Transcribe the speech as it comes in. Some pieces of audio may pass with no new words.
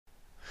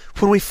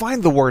when we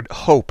find the word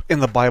hope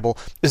in the Bible,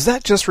 is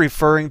that just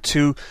referring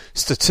to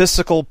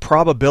statistical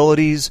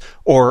probabilities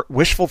or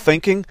wishful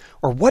thinking?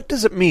 Or what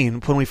does it mean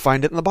when we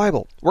find it in the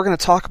Bible? We're going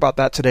to talk about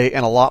that today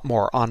and a lot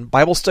more on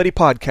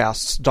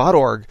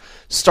BibleStudyPodcasts.org,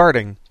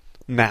 starting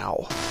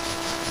now.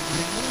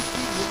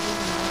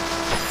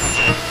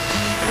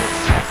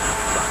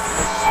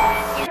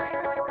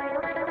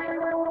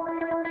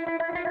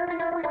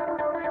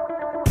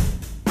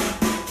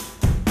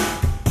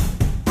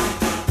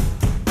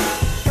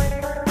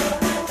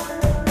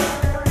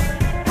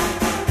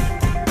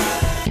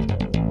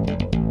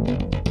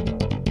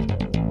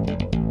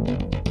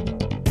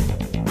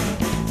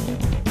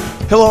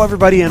 Hello,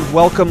 everybody, and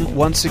welcome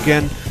once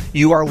again.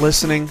 You are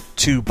listening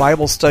to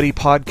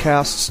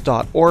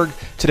BibleStudyPodcasts.org.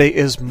 Today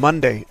is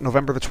Monday,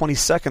 November the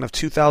 22nd of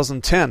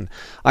 2010.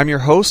 I'm your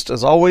host,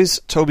 as always,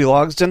 Toby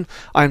Logsden.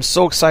 I'm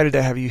so excited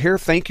to have you here.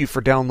 Thank you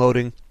for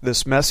downloading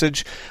this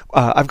message.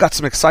 I've got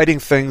some exciting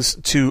things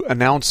to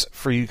announce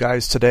for you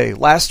guys today.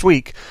 Last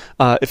week,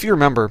 if you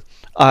remember,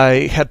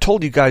 I had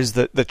told you guys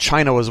that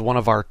China was one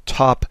of our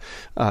top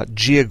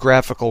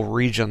geographical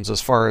regions as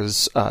far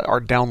as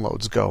our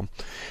downloads go.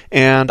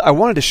 And I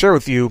wanted to share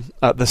with you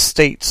the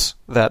states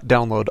that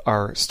download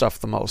our stuff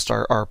the most,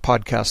 our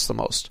podcasts the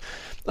most.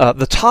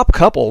 The top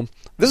couple,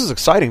 this is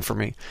exciting for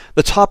me,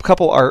 the top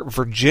couple are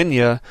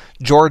Virginia,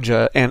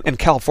 Georgia, and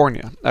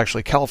California.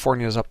 Actually,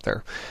 California is up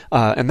there.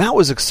 And that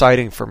was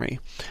exciting for me.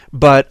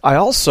 But I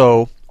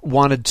also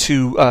wanted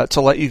to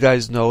let you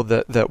guys know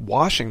that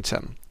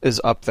Washington is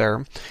up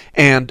there.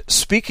 And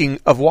speaking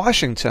of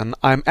Washington,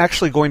 I'm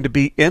actually going to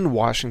be in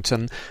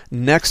Washington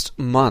next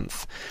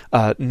month.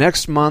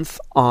 Next month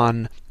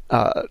on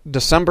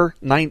December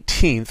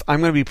 19th, I'm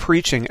going to be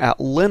preaching at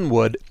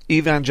Linwood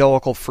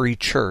Evangelical Free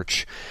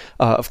Church,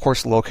 of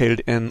course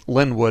located in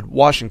Linwood,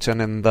 Washington,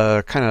 in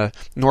the kind of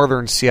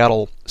northern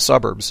Seattle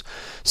suburbs.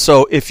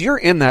 So if you're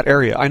in that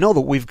area, I know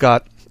that we've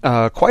got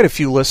quite a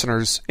few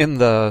listeners in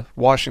the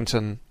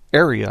Washington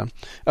area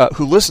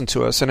who listen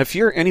to us, and if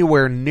you're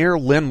anywhere near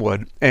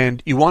Linwood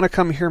and you want to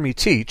come hear me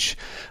teach,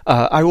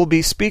 I will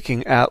be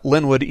speaking at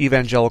Linwood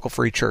Evangelical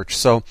Free Church.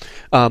 So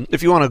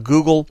if you want to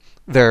Google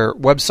their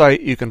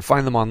website, you can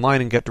find them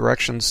online and get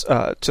directions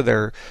to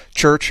their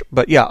church.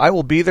 But yeah, I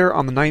will be there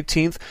on the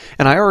 19th,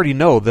 and I already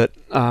know that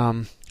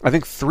I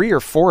think 3 or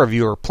 4 of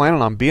you are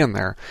planning on being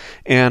there,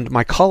 and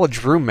my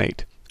college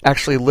roommate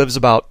actually lives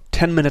about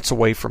 10 minutes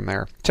away from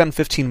there,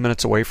 10-15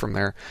 minutes away from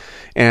there,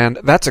 and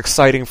that's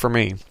exciting for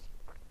me.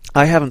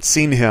 I haven't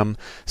seen him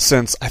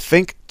since, I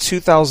think,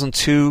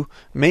 2002,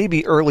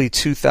 maybe early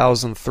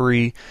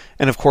 2003,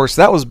 and of course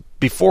that was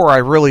before I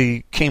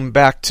really came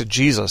back to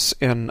Jesus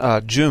in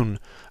June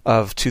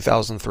of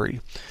 2003.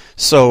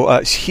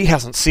 So he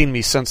hasn't seen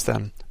me since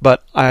then.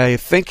 But I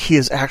think he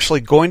is actually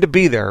going to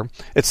be there.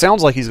 It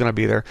sounds like he's going to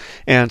be there.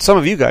 And some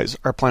of you guys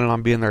are planning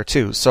on being there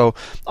too. So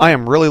I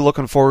am really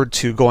looking forward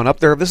to going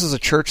up there. This is a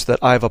church that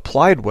I've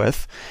applied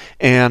with,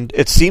 and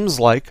it seems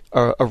like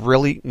a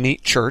really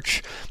neat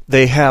church.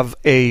 They have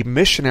a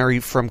missionary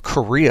from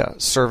Korea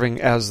serving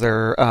as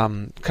their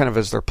kind of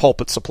as their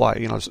pulpit supply,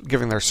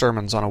 giving their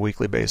sermons on a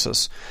weekly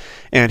basis.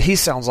 And he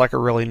sounds like a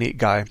really neat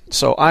guy.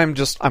 So I'm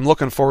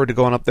looking forward to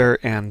going up there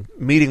and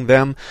meeting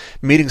them,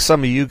 meeting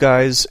some of you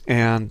guys,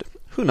 and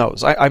who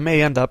knows, I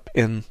may end up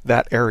in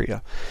that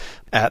area.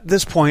 At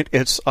this point,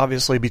 it's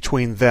obviously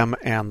between them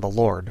and the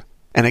Lord.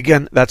 And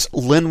again, that's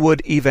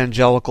Linwood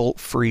Evangelical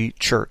Free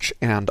Church,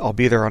 and I'll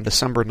be there on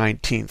December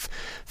 19th. I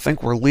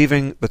think we're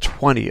leaving the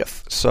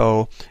 20th,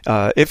 so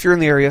if you're in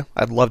the area,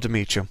 I'd love to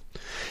meet you.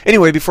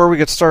 Anyway, before we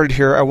get started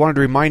here, I wanted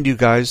to remind you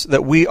guys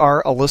that we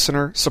are a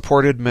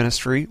listener-supported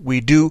ministry.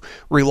 We do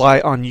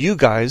rely on you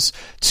guys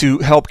to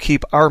help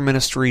keep our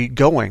ministry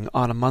going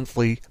on a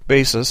monthly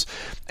basis.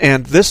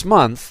 And this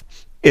month,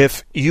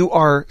 if you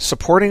are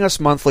supporting us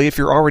monthly, if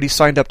you're already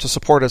signed up to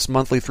support us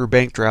monthly through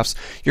bank drafts,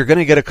 you're going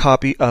to get a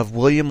copy of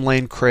William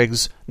Lane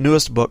Craig's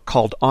newest book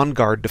called On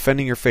Guard,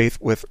 Defending Your Faith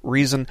with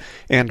Reason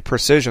and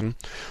Precision.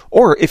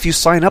 Or if you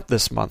sign up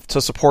this month to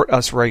support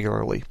us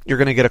regularly, you're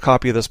going to get a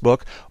copy of this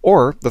book.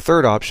 Or the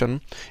third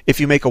option,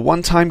 if you make a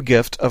one-time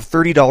gift of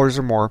 $30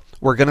 or more,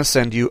 we're going to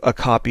send you a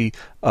copy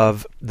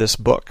of this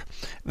book.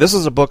 This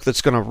is a book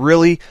that's going to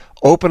really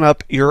open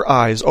up your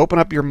eyes, open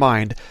up your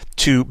mind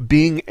to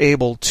being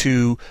able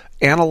to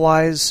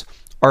analyze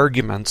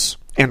arguments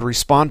and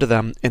respond to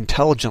them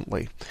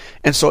intelligently.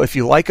 And so if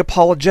you like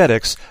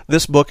apologetics,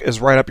 this book is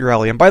right up your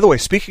alley. And by the way,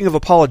 speaking of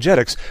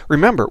apologetics,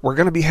 remember, we're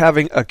going to be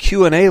having a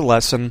Q&A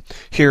lesson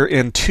here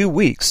in 2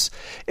 weeks,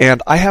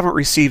 and I haven't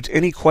received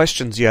any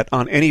questions yet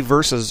on any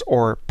verses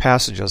or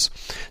passages.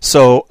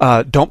 So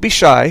don't be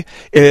shy.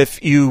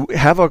 If you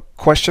have a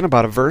question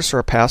about a verse or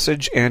a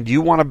passage and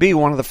you want to be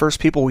one of the first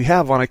people we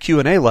have on a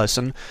Q&A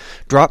lesson,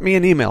 drop me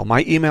an email.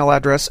 My email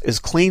address is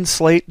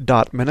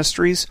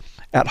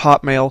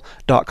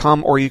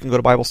cleanslate.ministries@hotmail.com, or you can go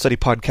to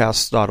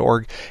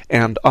BibleStudyPodcasts.org,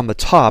 and on the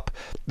top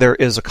there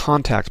is a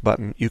contact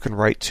button. You can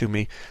write to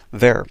me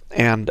there.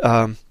 And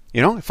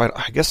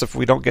I guess if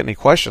we don't get any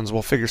questions,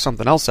 we'll figure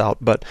something else out.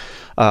 But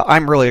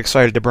I'm really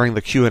excited to bring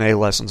the Q&A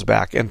lessons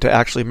back and to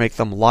actually make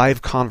them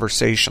live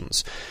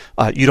conversations.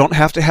 You don't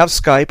have to have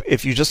Skype.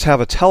 If you just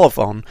have a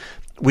telephone,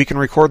 we can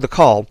record the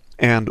call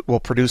and we'll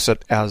produce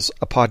it as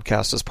a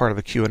podcast as part of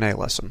a Q&A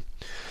lesson.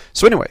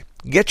 So anyway,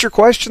 get your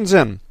questions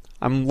in.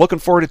 I'm looking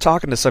forward to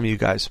talking to some of you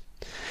guys.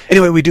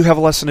 Anyway, we do have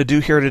a lesson to do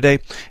here today,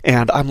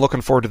 and I'm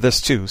looking forward to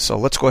this too. So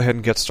let's go ahead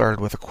and get started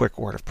with a quick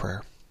word of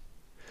prayer.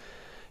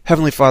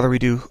 Heavenly Father, we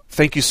do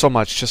thank you so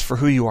much just for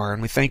who you are,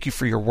 and we thank you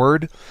for your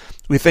word.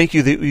 We thank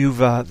you that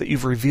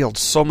you've revealed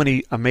so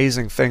many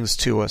amazing things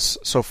to us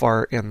so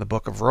far in the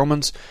book of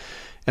Romans.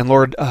 And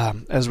Lord,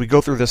 as we go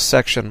through this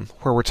section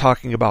where we're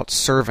talking about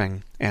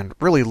serving and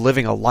really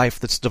living a life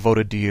that's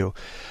devoted to you,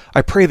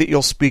 I pray that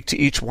you'll speak to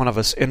each one of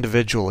us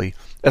individually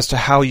as to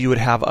how you would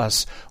have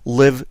us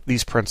live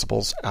these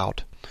principles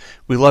out.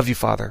 We love you,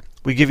 Father.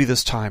 We give you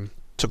this time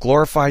to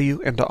glorify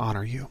you and to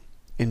honor you.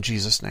 In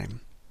Jesus'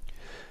 name.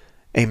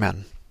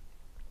 Amen.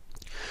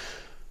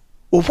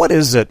 Well, what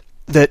is it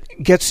that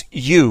gets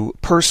you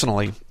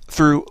personally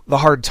through the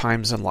hard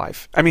times in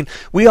life? I mean,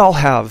 we all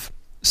have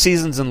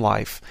seasons in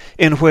life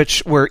in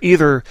which we're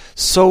either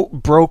so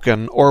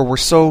broken or we're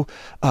so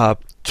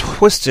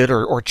twisted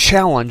or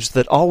challenged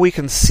that all we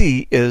can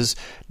see is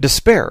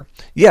despair.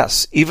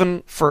 Yes,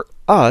 even for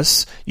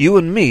us, you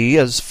and me,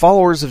 as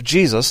followers of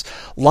Jesus,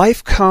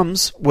 life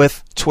comes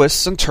with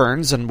twists and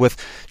turns and with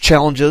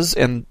challenges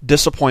and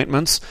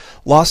disappointments,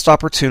 lost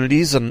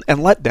opportunities and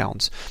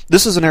letdowns.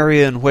 This is an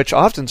area in which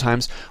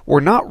oftentimes we're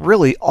not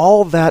really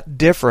all that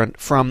different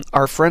from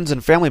our friends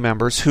and family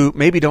members who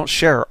maybe don't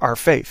share our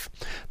faith.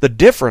 The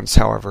difference,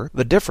 however,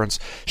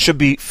 should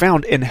be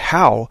found in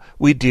how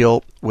we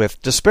deal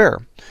with despair.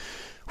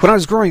 When I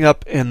was growing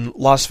up in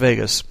Las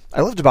Vegas,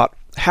 I lived about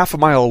half a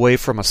mile away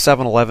from a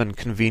 7-Eleven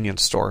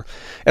convenience store.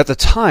 At the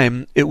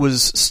time, it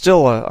was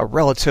still a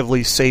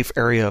relatively safe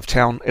area of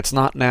town. It's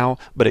not now,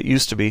 but it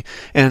used to be.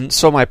 And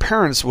so my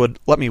parents would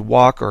let me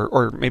walk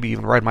or maybe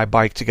even ride my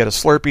bike to get a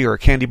Slurpee or a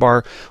candy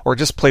bar or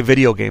just play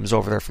video games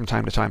over there from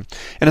time to time.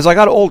 And as I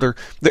got older,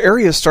 the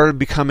area started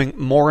becoming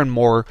more and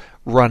more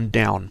run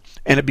down.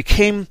 And it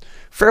became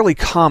fairly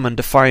common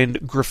to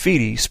find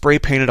graffiti spray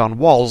painted on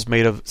walls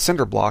made of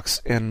cinder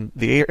blocks in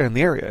the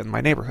area, in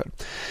my neighborhood.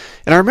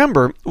 And I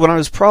remember when I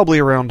was probably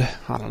around,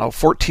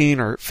 14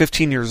 or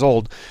 15 years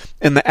old,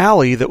 in the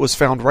alley that was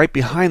found right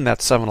behind that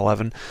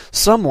 7-Eleven,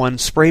 someone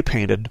spray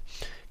painted,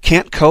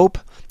 "Can't cope,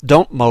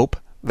 don't mope,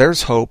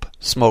 there's hope,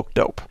 smoke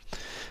dope."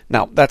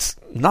 Now, that's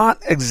not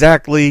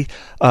exactly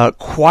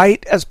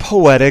quite as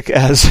poetic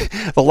as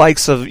the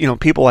likes of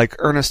people like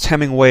Ernest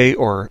Hemingway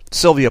or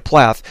Sylvia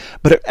Plath,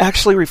 but it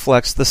actually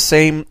reflects the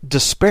same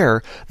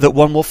despair that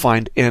one will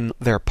find in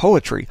their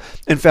poetry.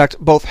 In fact,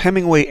 both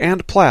Hemingway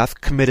and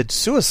Plath committed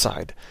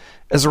suicide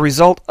as a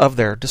result of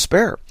their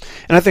despair.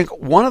 And I think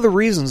one of the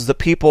reasons that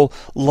people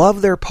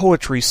love their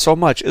poetry so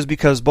much is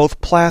because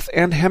both Plath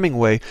and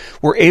Hemingway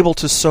were able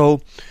to so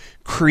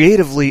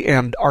creatively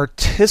and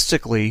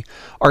artistically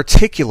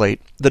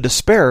articulate the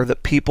despair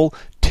that people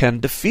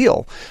tend to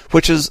feel,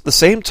 which is the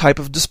same type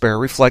of despair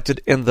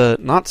reflected in the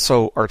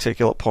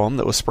not-so-articulate poem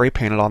that was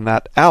spray-painted on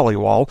that alley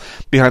wall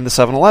behind the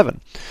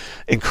 7-Eleven,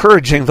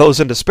 encouraging those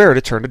in despair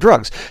to turn to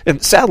drugs.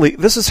 And sadly,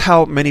 this is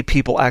how many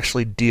people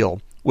actually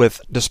deal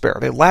with despair.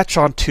 They latch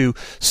onto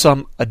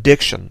some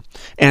addiction,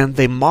 and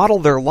they model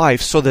their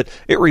life so that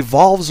it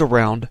revolves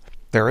around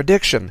their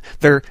addiction,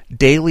 their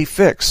daily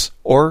fix,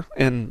 or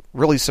in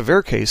really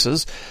severe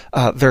cases,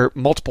 their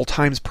multiple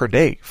times per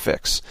day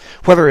fix.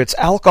 Whether it's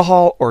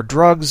alcohol or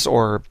drugs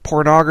or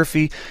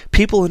pornography,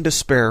 people in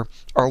despair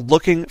are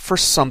looking for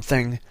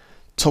something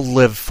to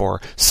live for,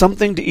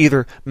 something to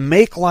either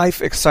make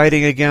life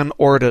exciting again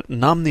or to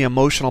numb the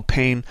emotional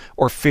pain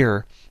or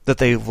fear that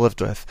they've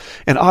lived with.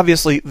 And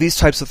obviously, these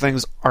types of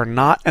things are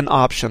not an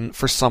option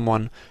for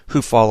someone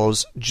who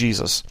follows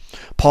Jesus.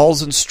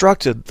 Paul's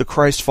instructed the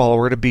Christ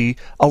follower to be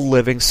a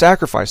living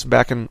sacrifice,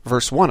 back in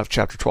verse 1 of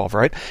chapter 12,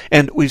 right?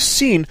 And we've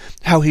seen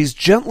how he's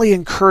gently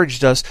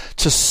encouraged us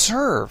to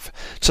serve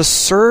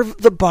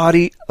the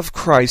body of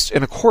Christ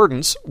in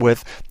accordance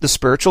with the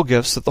spiritual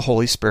gifts that the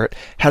Holy Spirit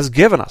has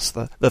given us,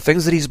 the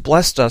things that he's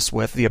blessed us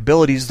with, the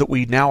abilities that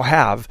we now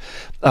have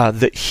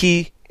that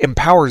he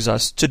empowers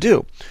us to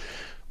do.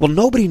 Well,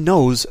 nobody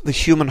knows the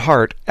human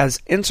heart as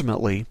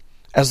intimately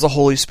as the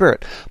Holy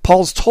Spirit.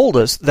 Paul's told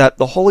us that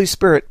the Holy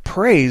Spirit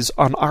prays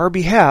on our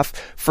behalf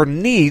for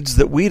needs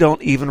that we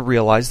don't even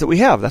realize that we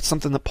have. That's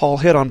something that Paul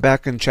hit on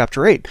back in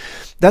chapter 8.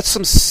 That's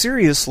some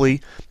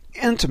seriously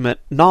intimate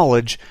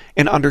knowledge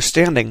and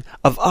understanding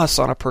of us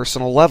on a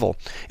personal level.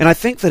 And I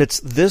think that it's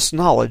this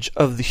knowledge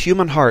of the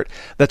human heart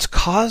that's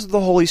caused the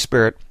Holy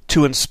Spirit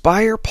to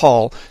inspire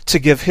Paul to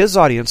give his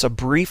audience a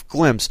brief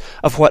glimpse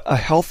of what a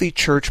healthy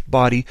church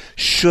body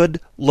should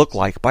look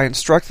like by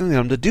instructing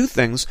them to do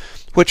things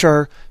which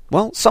are,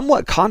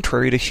 somewhat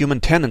contrary to human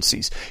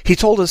tendencies. He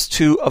told us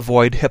to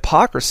avoid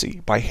hypocrisy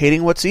by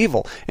hating what's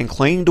evil and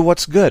clinging to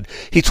what's good.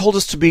 He told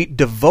us to be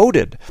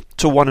devoted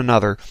to one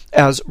another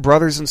as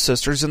brothers and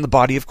sisters in the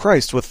body of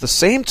Christ, with the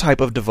same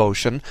type of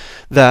devotion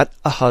that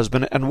a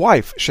husband and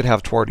wife should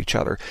have toward each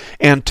other,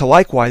 and to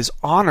likewise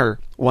honor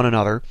one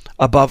another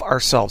above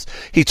ourselves.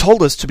 He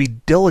told us to be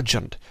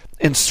diligent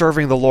in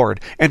serving the Lord,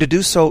 and to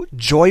do so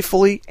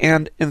joyfully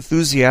and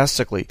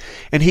enthusiastically.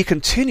 And he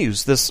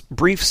continues this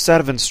brief set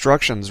of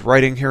instructions,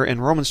 writing here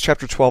in Romans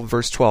chapter 12,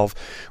 verse 12,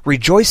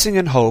 rejoicing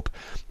in hope,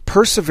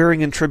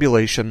 persevering in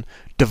tribulation,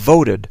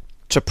 devoted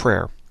to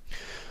prayer.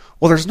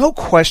 Well, there's no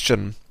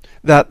question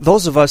that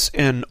those of us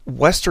in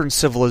Western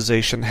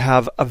civilization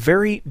have a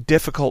very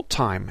difficult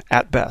time,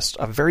 at best,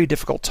 a very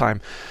difficult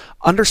time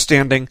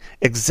understanding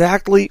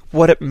exactly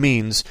what it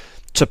means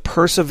to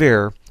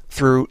persevere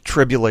through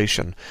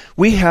tribulation.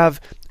 We have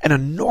an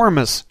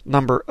enormous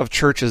number of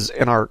churches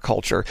in our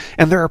culture,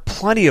 and there are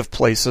plenty of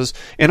places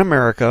in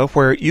America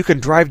where you can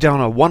drive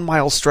down a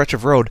 1-mile stretch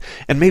of road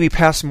and maybe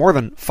pass more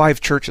than 5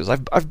 churches.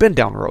 I've been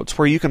down roads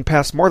where you can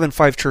pass more than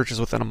 5 churches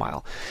within a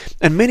mile.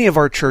 And many of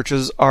our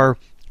churches are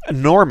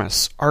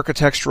enormous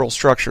architectural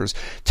structures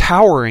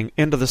towering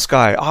into the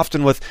sky,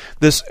 often with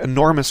this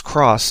enormous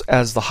cross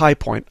as the high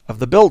point of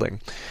the building.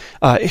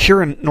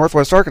 Here in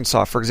Northwest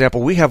Arkansas, for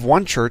example, we have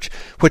one church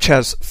which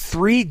has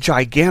 3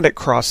 gigantic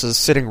crosses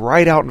sitting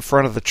right out in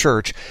front of the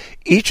church,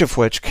 each of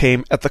which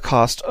came at the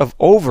cost of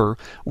over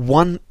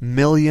 $1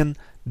 million.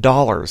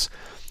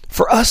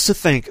 For us to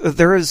think that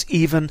there is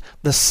even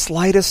the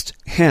slightest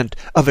hint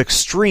of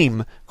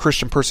extreme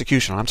Christian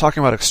persecution, I'm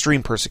talking about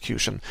extreme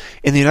persecution,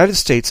 in the United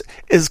States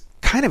is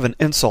kind of an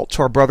insult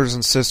to our brothers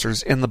and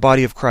sisters in the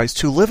body of Christ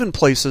who live in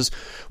places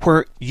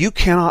where you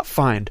cannot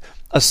find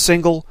a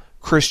single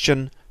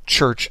Christian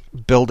church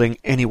building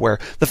anywhere.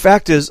 The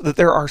fact is that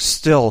there are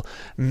still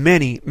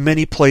many,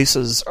 many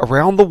places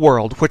around the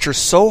world which are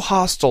so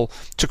hostile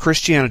to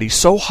Christianity,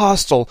 so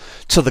hostile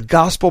to the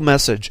gospel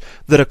message,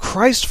 that a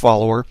Christ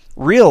follower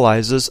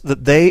realizes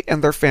that they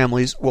and their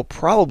families will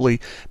probably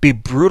be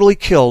brutally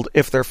killed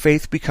if their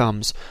faith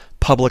becomes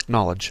public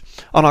knowledge.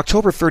 On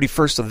October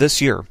 31st of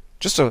this year,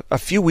 just a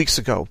few weeks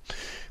ago,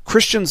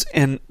 Christians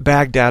in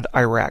Baghdad,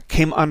 Iraq,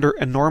 came under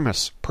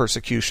enormous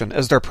persecution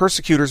as their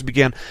persecutors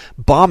began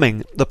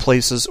bombing the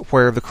places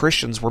where the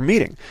Christians were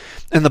meeting.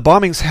 And the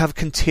bombings have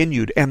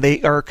continued, and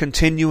they are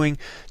continuing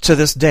to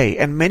this day.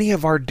 And many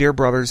of our dear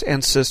brothers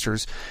and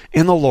sisters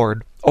in the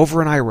Lord over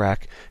in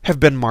Iraq have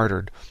been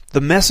martyred.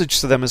 The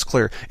message to them is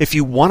clear. If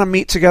you want to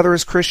meet together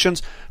as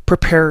Christians,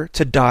 prepare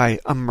to die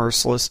a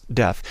merciless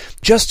death.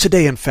 Just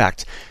today, in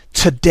fact,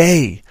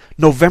 today,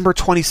 November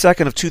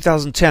 22nd of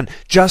 2010,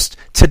 just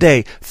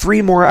today,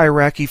 3 more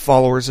Iraqi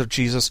followers of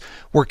Jesus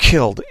were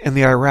killed in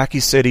the Iraqi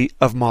city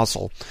of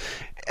Mosul.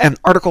 An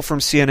article from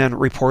CNN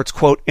reports,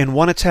 quote, in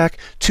one attack,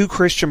 2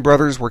 Christian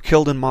brothers were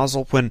killed in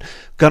Mosul when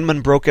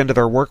gunmen broke into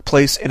their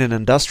workplace in an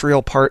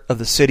industrial part of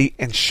the city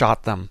and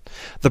shot them.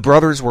 The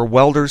brothers were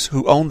welders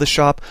who owned the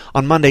shop.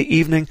 On Monday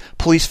evening,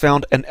 police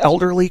found an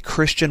elderly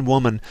Christian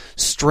woman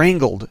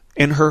strangled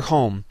in her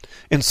home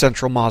in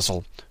central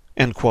Mosul.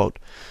 End quote.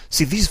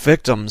 See, these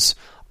victims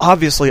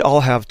obviously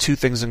all have 2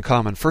 things in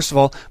common. First of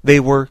all, they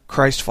were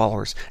Christ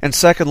followers. And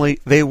secondly,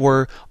 they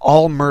were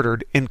all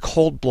murdered in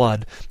cold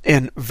blood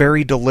in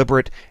very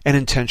deliberate and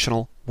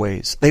intentional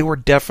ways. They were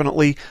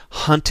definitely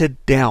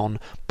hunted down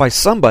by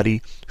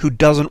somebody who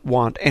doesn't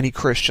want any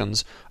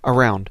Christians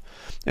around.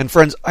 And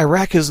friends,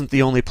 Iraq isn't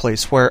the only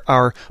place where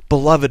our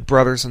beloved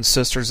brothers and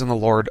sisters in the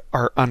Lord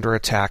are under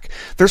attack.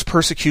 There's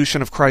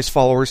persecution of Christ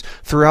followers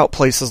throughout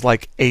places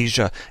like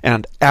Asia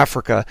and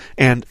Africa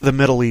and the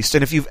Middle East.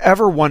 And if you've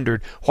ever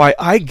wondered why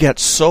I get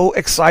so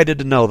excited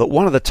to know that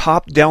one of the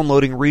top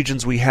downloading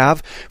regions we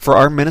have for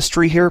our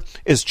ministry here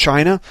is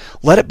China,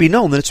 let it be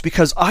known that it's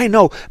because I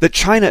know that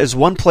China is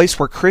one place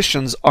where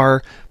Christians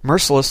are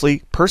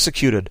mercilessly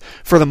persecuted.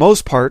 For the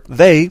most part,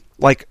 they,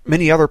 like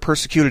many other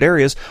persecuted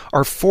areas,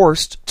 are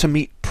forced to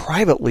meet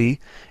privately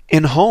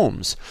in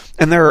homes.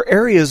 And there are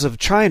areas of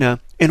China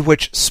in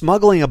which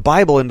smuggling a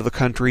Bible into the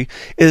country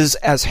is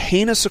as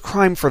heinous a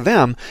crime for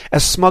them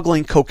as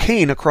smuggling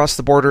cocaine across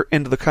the border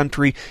into the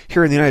country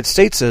here in the United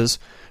States is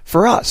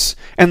for us.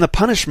 And the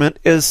punishment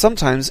is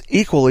sometimes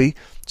equally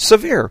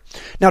severe.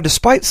 Now,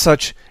 despite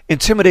such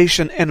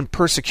intimidation and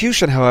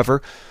persecution,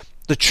 however,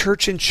 the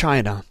church in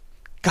China,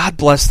 God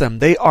bless them,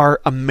 they are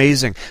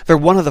amazing. They're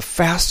one of the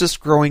fastest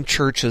growing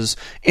churches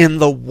in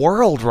the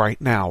world right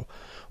now.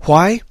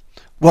 Why?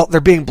 Well,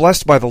 they're being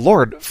blessed by the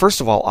Lord, first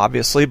of all,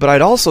 obviously, but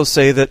I'd also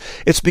say that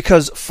it's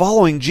because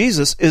following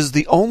Jesus is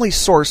the only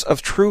source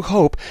of true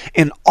hope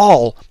in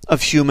all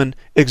of human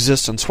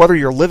existence. Whether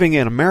you're living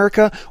in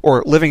America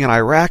or living in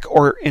Iraq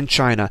or in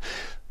China,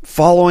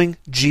 following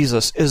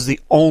Jesus is the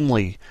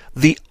only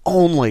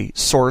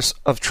source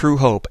of true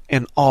hope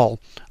in all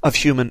of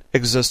human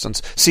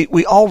existence. See,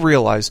 we all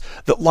realize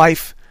that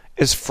life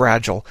is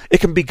fragile. It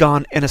can be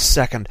gone in a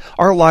second.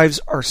 Our lives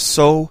are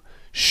so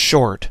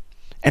short,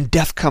 and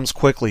death comes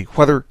quickly.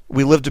 Whether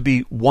we live to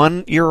be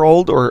 1 year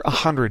old or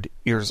 100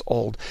 years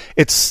old,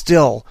 it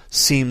still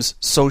seems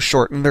so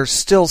short, and there's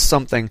still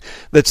something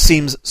that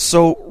seems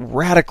so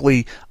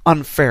radically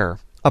unfair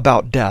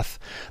about death.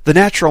 The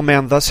natural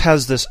man thus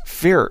has this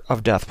fear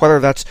of death, whether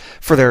that's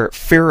for their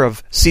fear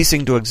of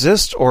ceasing to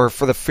exist or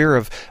for the fear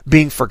of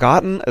being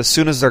forgotten as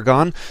soon as they're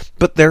gone.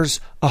 But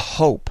there's a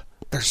hope.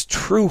 There's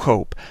true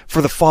hope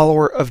for the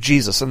follower of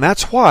Jesus. And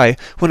that's why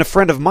when a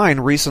friend of mine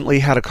recently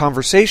had a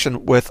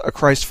conversation with a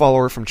Christ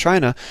follower from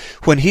China,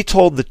 when he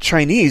told the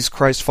Chinese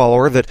Christ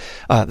follower that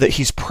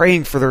he's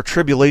praying for their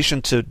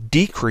tribulation to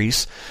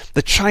decrease,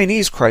 the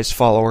Chinese Christ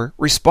follower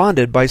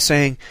responded by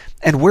saying,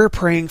 "And we're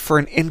praying for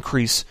an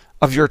increase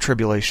of your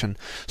tribulation,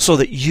 so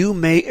that you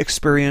may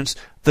experience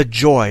the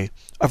joy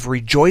of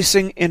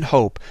rejoicing in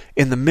hope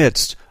in the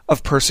midst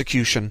of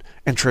persecution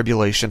and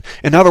tribulation."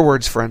 In other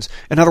words, friends,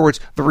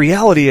 the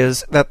reality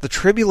is that the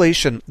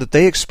tribulation that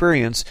they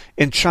experience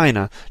in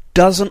China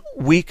doesn't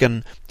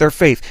weaken their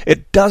faith.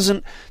 It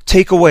doesn't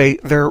take away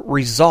their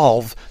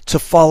resolve to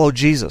follow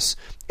Jesus.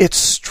 It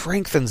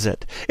strengthens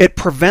it. It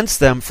prevents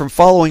them from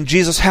following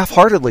Jesus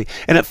half-heartedly,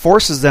 and it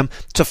forces them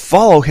to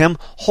follow him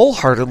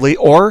wholeheartedly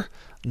or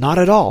not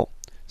at all.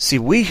 See,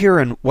 we here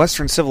in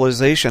Western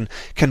civilization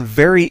can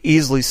very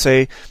easily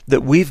say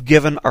that we've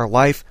given our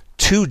life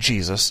to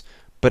Jesus,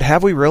 but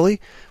have we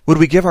really? Would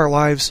we give our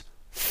lives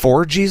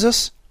for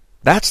Jesus?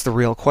 That's the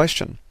real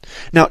question.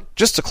 Now,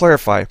 just to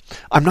clarify,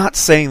 I'm not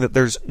saying that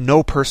there's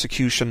no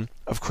persecution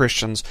of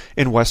Christians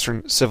in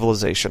Western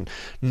civilization.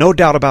 No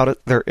doubt about it,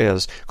 there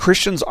is.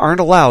 Christians aren't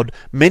allowed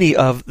many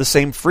of the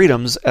same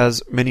freedoms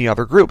as many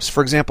other groups.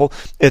 For example,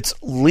 it's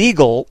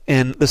legal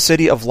in the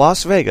city of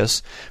Las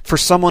Vegas for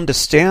someone to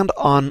stand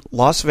on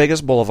Las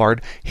Vegas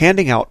Boulevard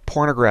handing out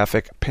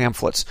pornographic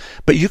pamphlets.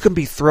 But you can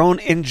be thrown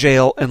in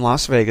jail in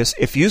Las Vegas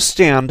if you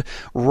stand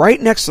right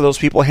next to those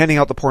people handing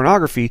out the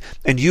pornography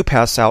and you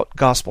pass out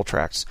gospel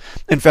tracts.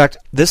 In fact,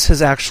 this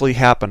has actually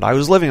happened. I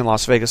was living in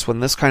Las Vegas when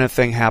this kind of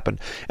thing happened,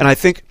 and I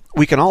think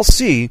we can all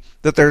see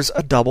that there's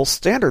a double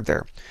standard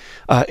there.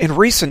 In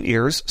recent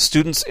years,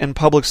 students in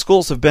public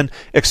schools have been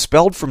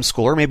expelled from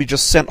school or maybe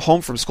just sent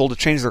home from school to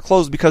change their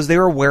clothes because they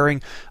were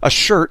wearing a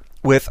shirt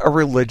with a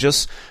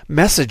religious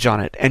message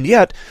on it. And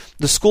yet,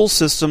 the school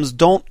systems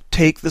don't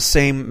take the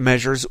same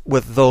measures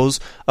with those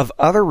of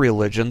other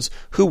religions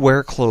who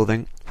wear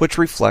clothing which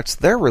reflects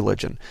their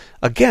religion.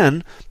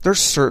 Again,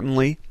 there's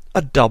certainly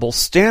a double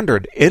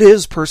standard. It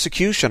is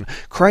persecution.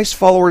 Christ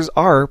followers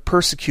are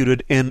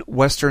persecuted in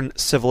Western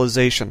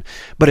civilization,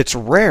 but it's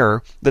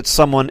rare that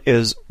someone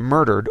is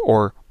murdered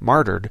or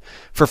martyred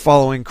for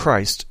following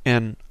Christ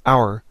in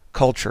our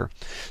culture.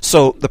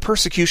 So the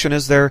persecution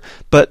is there,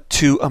 but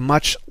to a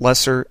much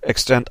lesser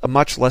extent, a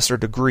much lesser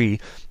degree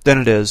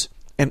than it is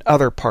in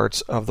other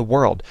parts of the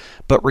world.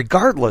 But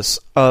regardless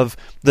of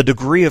the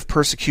degree of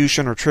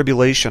persecution or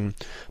tribulation,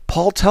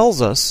 Paul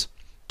tells us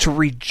to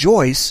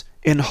rejoice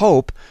in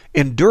hope,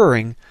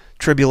 enduring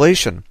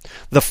tribulation.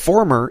 The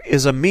former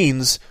is a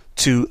means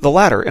to the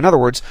latter. In other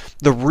words,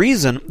 the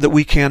reason that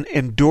we can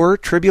endure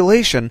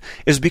tribulation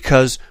is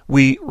because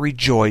we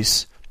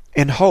rejoice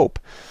in hope.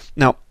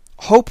 Now,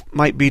 hope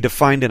might be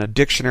defined in a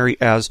dictionary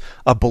as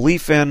a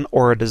belief in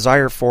or a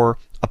desire for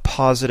a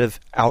positive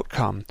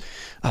outcome.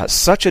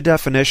 Such a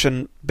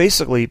definition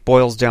basically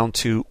boils down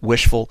to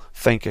wishful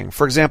thinking.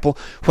 For example,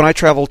 when I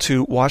travel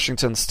to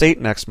Washington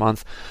State next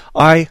month,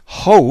 I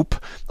hope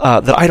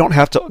that I don't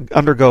have to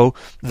undergo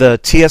the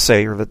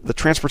TSA, or the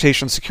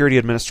Transportation Security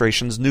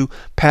Administration's new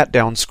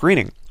pat-down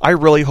screening. I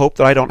really hope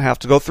that I don't have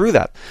to go through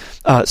that.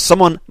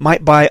 Someone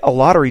might buy a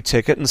lottery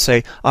ticket and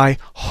say, I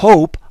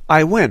hope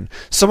I win.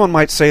 Someone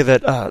might say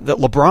that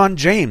LeBron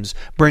James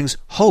brings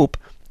hope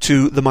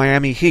to the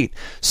Miami Heat.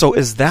 So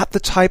is that the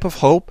type of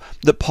hope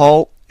that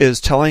Paul is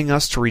telling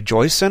us to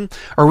rejoice in?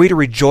 Are we to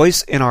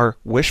rejoice in our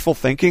wishful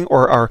thinking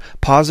or our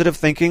positive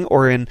thinking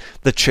or in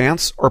the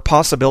chance or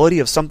possibility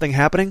of something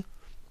happening?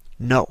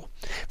 No.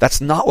 That's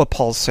not what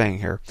Paul's saying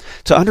here.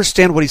 To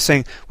understand what he's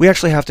saying, we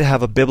actually have to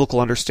have a biblical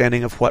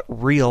understanding of what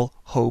real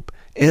hope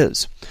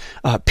is.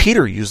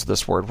 Peter used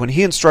this word when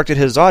he instructed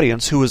his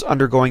audience, who was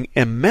undergoing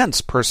immense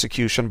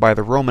persecution by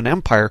the Roman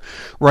Empire,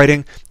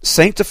 writing,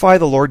 "Sanctify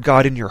the Lord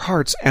God in your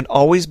hearts, and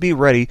always be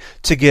ready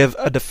to give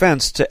a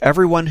defense to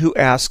everyone who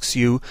asks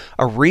you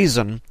a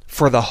reason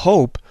for the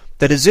hope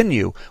that is in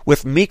you,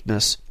 with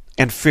meekness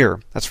and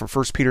fear." That's from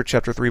 1 Peter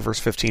chapter 3, verse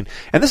 15.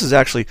 And this is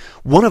actually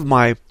one of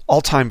my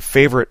all-time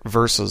favorite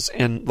verses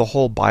in the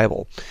whole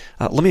Bible.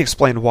 Let me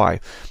explain why.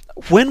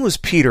 When was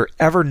Peter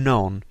ever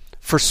known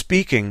for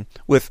speaking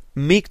with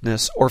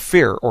meekness or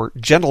fear, or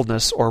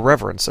gentleness or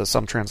reverence, as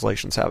some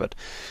translations have it?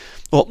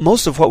 Well,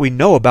 most of what we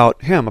know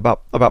about him,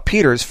 about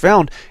Peter, is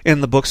found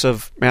in the books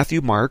of Matthew,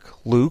 Mark,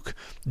 Luke,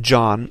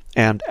 John,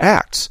 and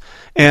Acts.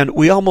 And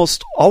we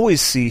almost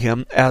always see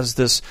him as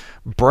this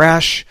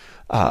brash,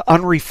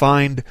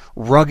 unrefined,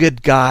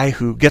 rugged guy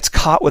who gets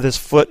caught with his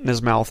foot in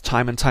his mouth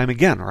time and time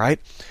again, right?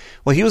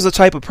 Well, he was the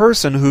type of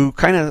person who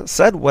kind of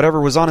said whatever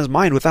was on his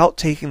mind without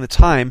taking the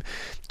time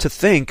to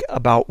think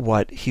about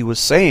what he was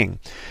saying.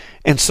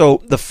 And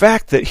so the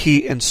fact that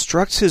he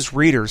instructs his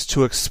readers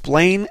to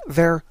explain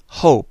their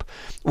hope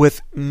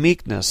with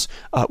meekness,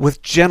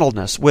 with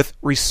gentleness, with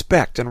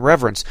respect and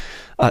reverence,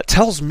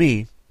 tells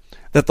me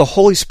that the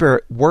Holy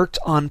Spirit worked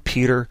on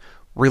Peter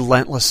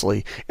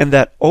relentlessly, and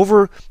that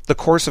over the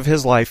course of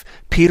his life,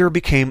 Peter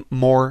became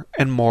more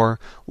and more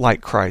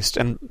like Christ.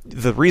 And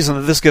the reason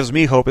that this gives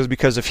me hope is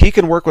because if he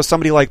can work with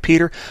somebody like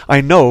Peter,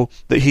 I know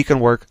that he can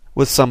work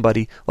with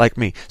somebody like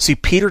me. See,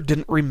 Peter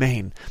didn't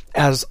remain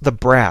as the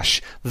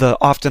brash, the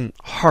often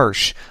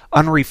harsh,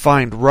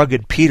 unrefined,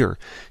 rugged Peter.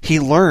 He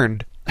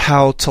learned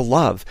how to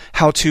love,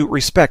 how to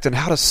respect, and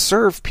how to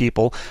serve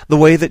people the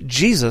way that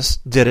Jesus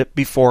did it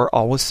before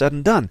all was said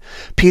and done.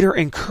 Peter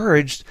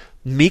encouraged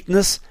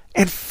meekness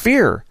and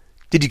fear.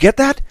 Did you get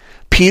that?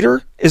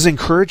 Peter is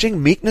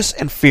encouraging meekness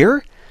and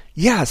fear?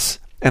 Yes.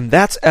 And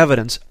that's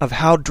evidence of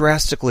how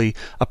drastically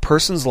a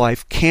person's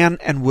life can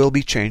and will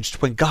be changed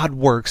when God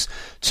works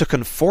to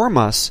conform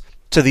us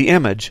to the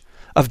image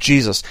of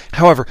Jesus.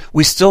 However,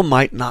 we still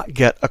might not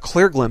get a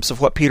clear glimpse of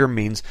what Peter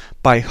means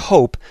by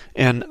hope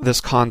in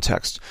this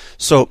context.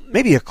 So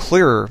maybe a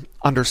clearer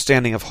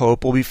understanding of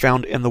hope will be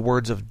found in the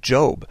words of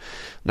Job.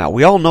 Now,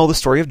 we all know the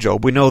story of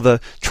Job. We know the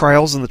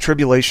trials and the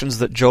tribulations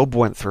that Job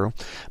went through.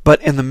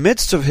 But in the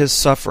midst of his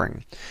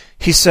suffering,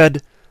 he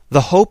said,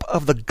 "The hope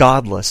of the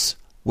godless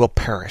will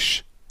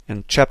perish,"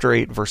 in chapter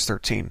 8, verse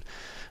 13.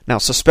 Now,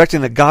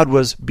 suspecting that God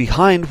was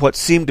behind what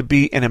seemed to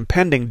be an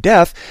impending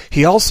death,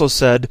 he also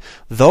said,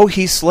 "Though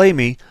he slay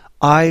me,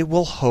 I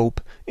will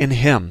hope in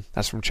him."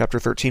 That's from chapter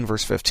 13,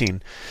 verse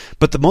 15.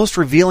 But the most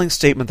revealing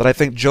statement that I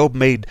think Job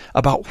made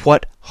about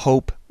what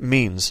hope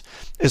means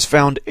is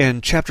found in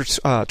chapter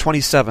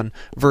 27,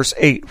 verse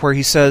 8, where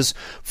he says,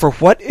 "For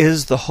what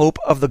is the hope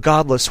of the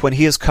godless when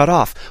he is cut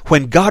off,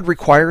 when God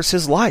requires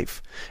his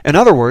life?" In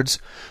other words,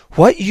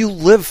 what you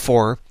live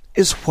for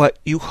is what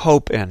you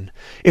hope in.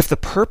 If the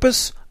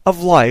purpose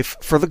of life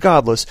for the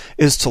godless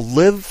is to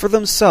live for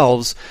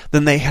themselves,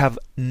 then they have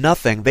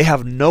nothing. They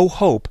have no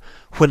hope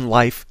when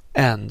life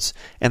ends.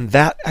 And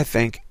that, I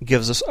think,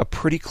 gives us a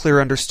pretty clear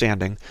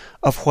understanding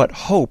of what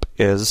hope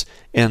is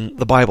in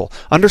the Bible.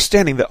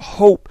 Understanding that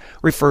hope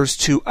refers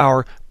to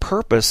our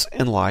purpose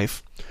in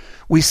life,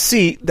 we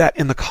see that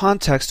in the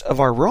context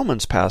of our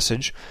Romans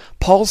passage,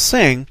 Paul's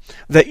saying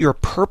that your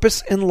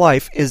purpose in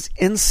life is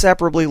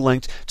inseparably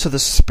linked to the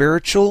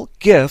spiritual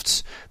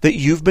gifts that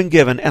you've been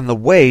given and the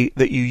way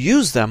that you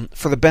use them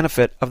for the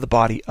benefit of the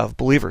body of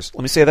believers.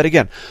 Let me say that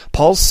again.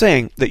 Paul's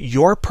saying that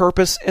your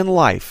purpose in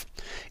life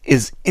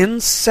is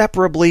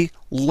inseparably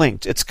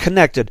linked. It's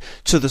connected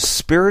to the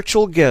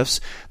spiritual gifts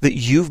that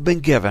you've been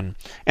given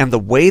and the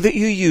way that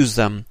you use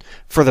them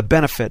for the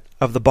benefit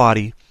of the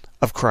body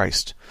of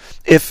Christ.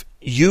 If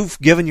you've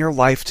given your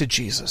life to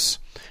Jesus,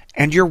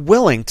 and you're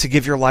willing to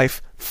give your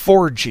life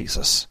for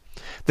Jesus,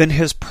 then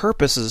his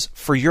purposes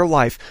for your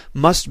life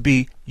must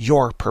be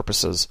your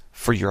purposes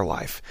for your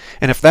life.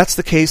 And if that's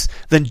the case,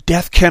 then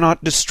death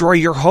cannot destroy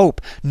your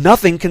hope.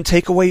 Nothing can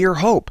take away your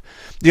hope.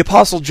 The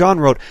Apostle John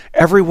wrote,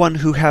 "Everyone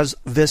who has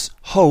this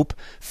hope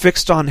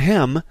fixed on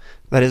him,"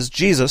 that is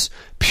Jesus,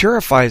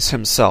 "purifies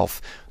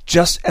himself,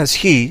 just as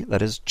he,"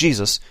 that is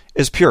Jesus,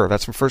 "is pure."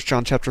 That's from 1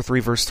 John chapter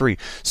 3, verse 3.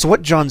 So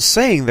what John's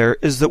saying there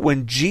is that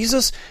when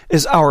Jesus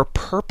is our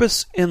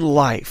purpose in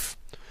life,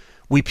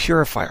 we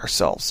purify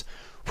ourselves.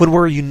 When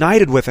we're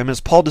united with him, as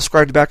Paul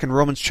described back in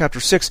Romans chapter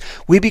 6,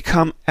 we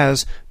become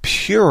as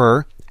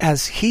pure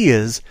as he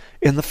is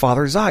in the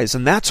Father's eyes.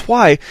 And that's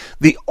why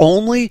the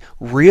only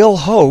real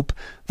hope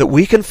that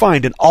we can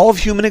find in all of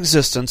human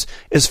existence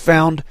is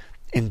found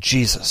in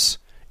Jesus.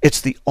 It's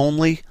the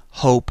only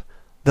hope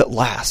that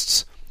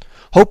lasts.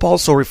 Hope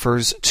also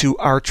refers to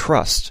our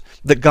trust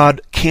that God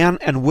can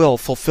and will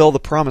fulfill the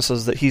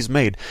promises that he's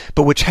made,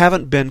 but which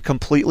haven't been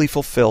completely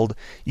fulfilled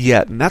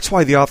yet. And that's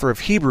why the author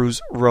of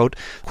Hebrews wrote,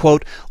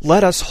 quote,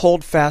 "Let us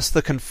hold fast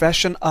the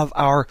confession of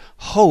our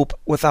hope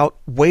without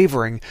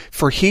wavering,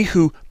 for he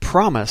who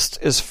promised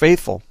is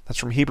faithful." That's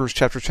from Hebrews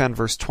chapter 10,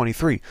 verse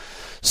 23.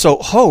 So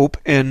hope,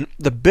 in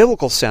the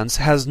biblical sense,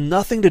 has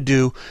nothing to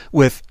do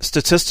with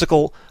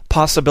statistical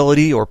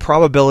possibility or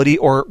probability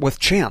or with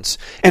chance.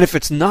 And if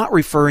it's not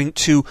referring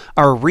to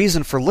our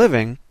reason for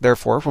living,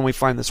 therefore, when we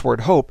find this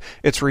word hope,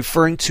 it's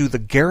referring to the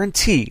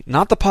guarantee,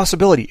 not the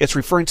possibility. It's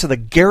referring to the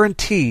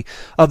guarantee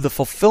of the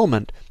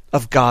fulfillment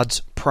of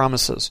God's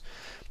promises.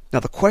 Now,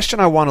 the question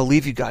I want to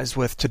leave you guys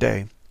with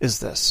today is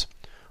this.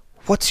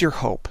 What's your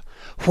hope?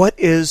 What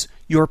is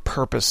your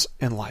purpose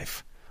in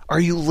life? Are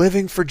you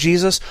living for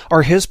Jesus?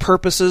 Are his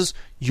purposes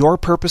your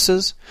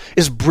purposes?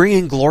 Is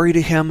bringing glory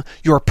to him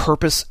your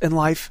purpose in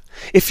life?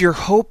 If your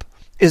hope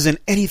is in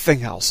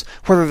anything else,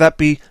 whether that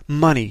be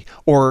money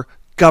or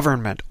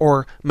government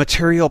or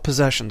material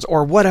possessions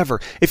or whatever,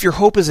 if your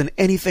hope is in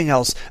anything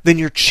else, then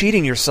you're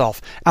cheating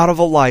yourself out of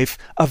a life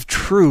of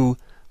true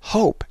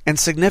hope and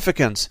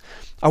significance.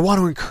 I want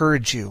to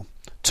encourage you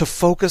to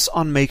focus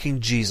on making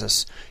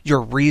Jesus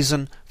your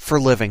reason for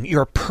living,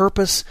 your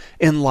purpose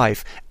in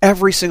life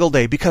every single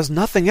day, because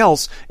nothing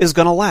else is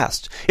going to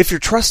last. If you're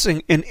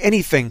trusting in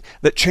anything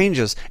that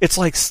changes, it's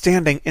like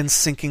standing in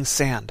sinking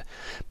sand.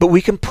 But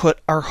we can put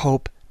our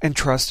hope and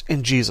trust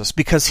in Jesus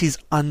because he's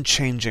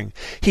unchanging.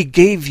 He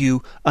gave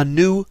you a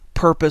new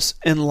purpose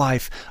in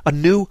life, a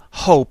new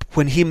hope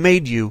when he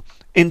made you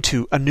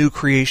into a new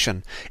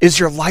creation? Is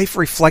your life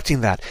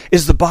reflecting that?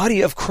 Is the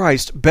body of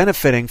Christ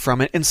benefiting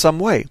from it in some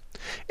way?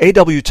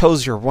 A.W.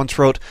 Tozer once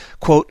wrote,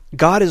 quote,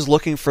 "God is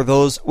looking for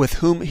those with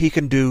whom he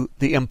can do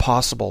the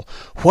impossible.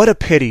 What a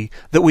pity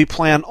that we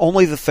plan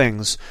only the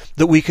things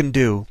that we can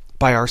do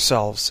by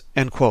ourselves."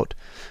 End quote.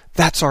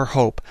 That's our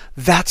hope.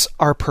 That's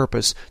our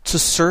purpose, to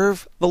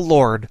serve the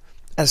Lord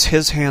as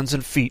his hands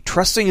and feet,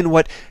 trusting in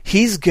what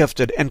he's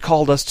gifted and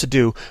called us to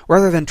do,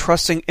 rather than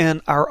trusting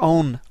in our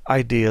own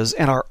ideas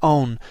and our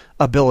own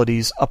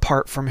abilities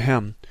apart from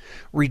him.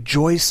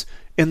 Rejoice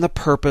in the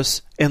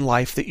purpose in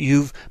life that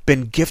you've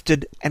been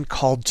gifted and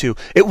called to.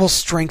 It will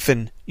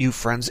strengthen you,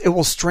 friends. It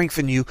will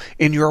strengthen you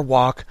in your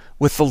walk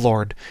with the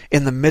Lord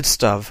in the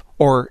midst of,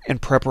 or in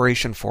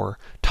preparation for,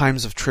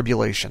 times of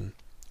tribulation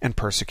and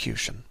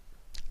persecution.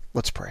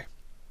 Let's pray.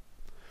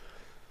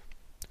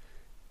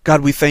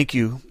 God, we thank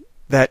you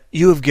that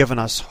you have given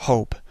us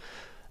hope,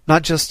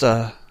 not just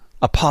a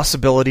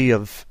possibility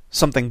of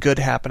something good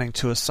happening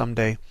to us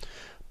someday,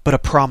 but a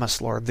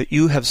promise, Lord, that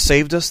you have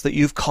saved us, that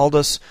you've called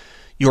us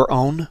your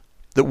own,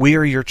 that we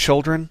are your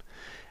children,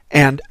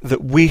 and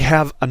that we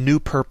have a new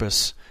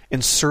purpose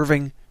in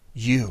serving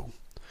you.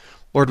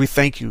 Lord, we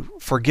thank you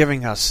for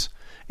giving us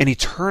an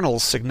eternal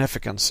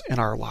significance in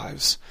our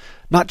lives,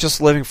 not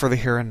just living for the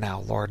here and now,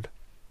 Lord,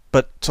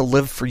 but to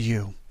live for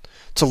you,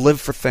 to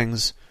live for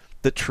things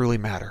that truly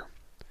matter.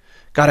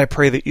 God, I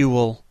pray that you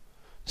will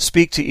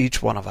speak to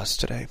each one of us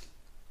today,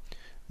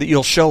 that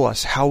you'll show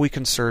us how we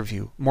can serve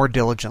you more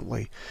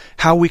diligently,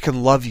 how we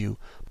can love you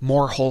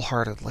more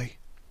wholeheartedly.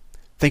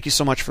 Thank you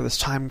so much for this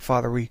time,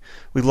 Father. We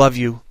love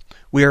you.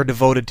 We are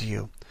devoted to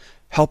you.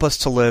 Help us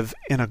to live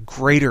in a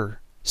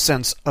greater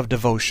sense of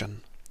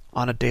devotion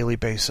on a daily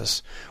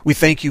basis. We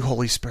thank you,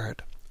 Holy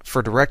Spirit,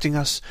 for directing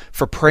us,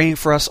 for praying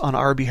for us on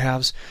our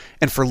behalves,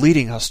 and for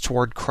leading us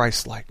toward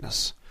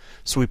Christ-likeness.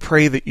 So we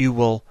pray that you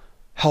will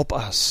help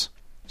us,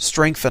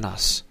 strengthen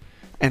us,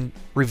 and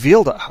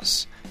reveal to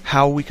us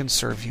how we can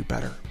serve you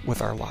better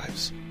with our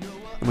lives.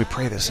 And we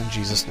pray this in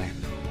Jesus' name.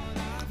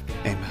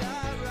 Amen.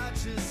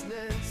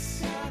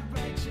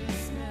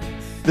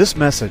 This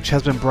message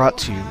has been brought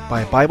to you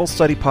by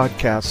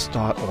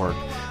BibleStudyPodcasts.org.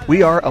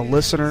 We are a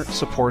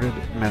listener-supported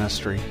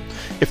ministry.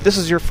 If this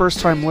is your first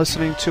time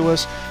listening to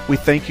us, we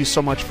thank you so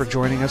much for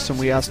joining us, and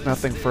we ask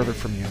nothing further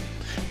from you.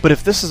 But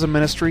if this is a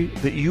ministry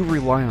that you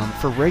rely on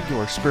for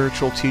regular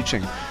spiritual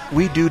teaching,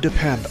 we do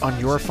depend on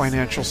your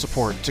financial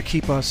support to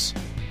keep us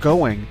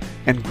going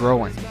and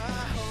growing.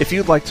 If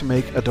you'd like to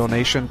make a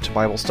donation to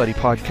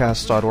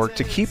BibleStudyPodcasts.org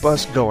to keep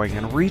us going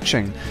and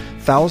reaching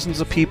thousands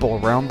of people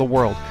around the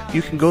world,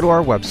 you can go to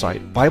our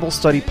website,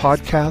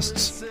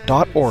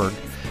 BibleStudyPodcasts.org,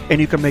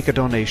 and you can make a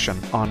donation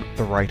on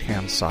the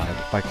right-hand side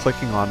by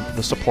clicking on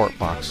the support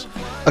box.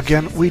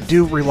 Again, we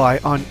do rely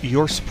on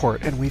your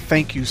support, and we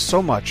thank you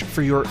so much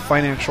for your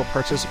financial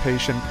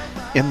participation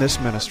in this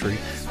ministry,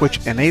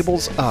 which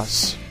enables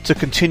us to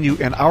continue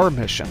in our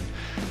mission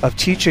of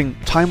teaching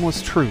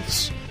timeless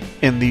truths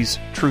in these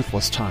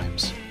truthless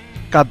times.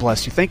 God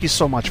bless you. Thank you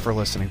so much for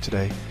listening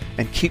today,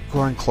 and keep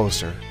growing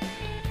closer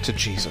to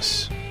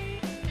Jesus.